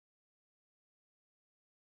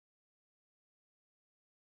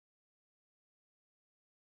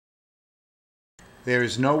There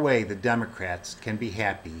is no way the Democrats can be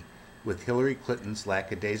happy with Hillary Clinton's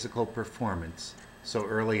lackadaisical performance so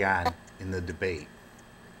early on in the debate.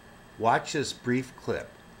 Watch this brief clip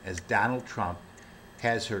as Donald Trump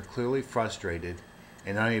has her clearly frustrated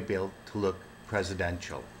and unable to look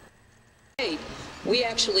presidential. We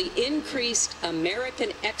actually increased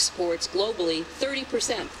American exports globally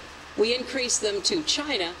 30%. We increased them to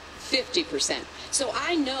China 50%. So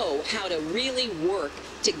I know how to really work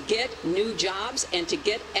to get new jobs and to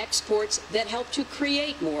get exports that help to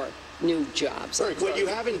create more new jobs. Well, you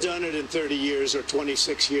haven't done it in 30 years or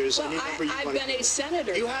 26 years. Well, I've been a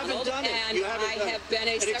senator. You haven't done it. And I have been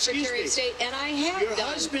a Secretary of State, and I have done it. Your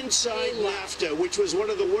husband signed NAFTA, which was one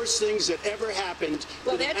of the worst things that ever happened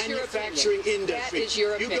to the manufacturing industry. That is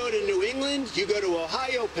your opinion. You go to New England, you go to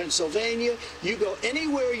Ohio, Pennsylvania, you go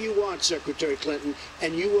anywhere you want, Secretary Clinton,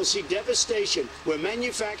 and you will see devastation where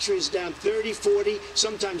manufacturing is down 30, 40,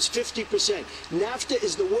 sometimes 50%. NAFTA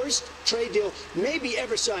is the worst trade deal maybe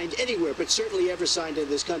ever signed anywhere, but certainly ever signed in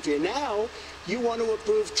this country. And now you want to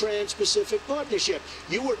approve Trans-Pacific Partnership.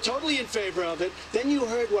 You were totally in favor of it. Then you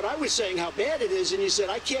heard what I was saying, how bad it is, and you said,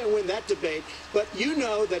 I can't win that debate. But you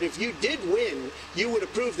know that if you did win, you would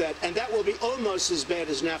approve that, and that will be almost as bad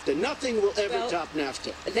as NAFTA. Nothing will ever top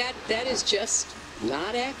NAFTA. That is just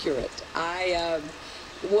not accurate. I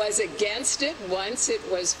was against it once it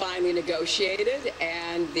was finally negotiated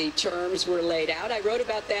and the terms were laid out. I wrote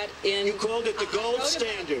about that in... You called it the gold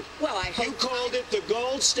standard. You called it the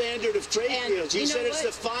gold standard of trade deals. You said it's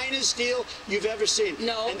the finest deal you've ever seen.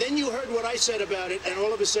 No. And then you heard what I said about it, and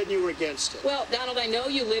all of a sudden you were against it. Well, Donald, I know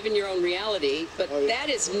you live in your own reality, but that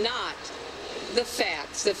is not the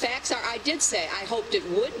facts. The facts are, I did say I hoped it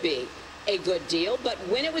would be a good deal, but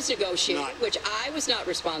when it was negotiated, which I was not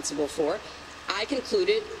responsible for, I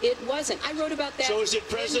concluded it wasn't. I wrote about that. So is it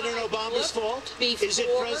President Obama's fault? Is it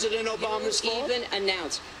President Obama's fault? Even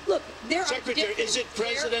announced. Look, there Secretary, is it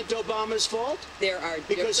President Obama's fault? There are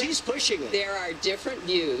because he's pushing it. There are different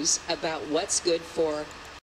views about what's good for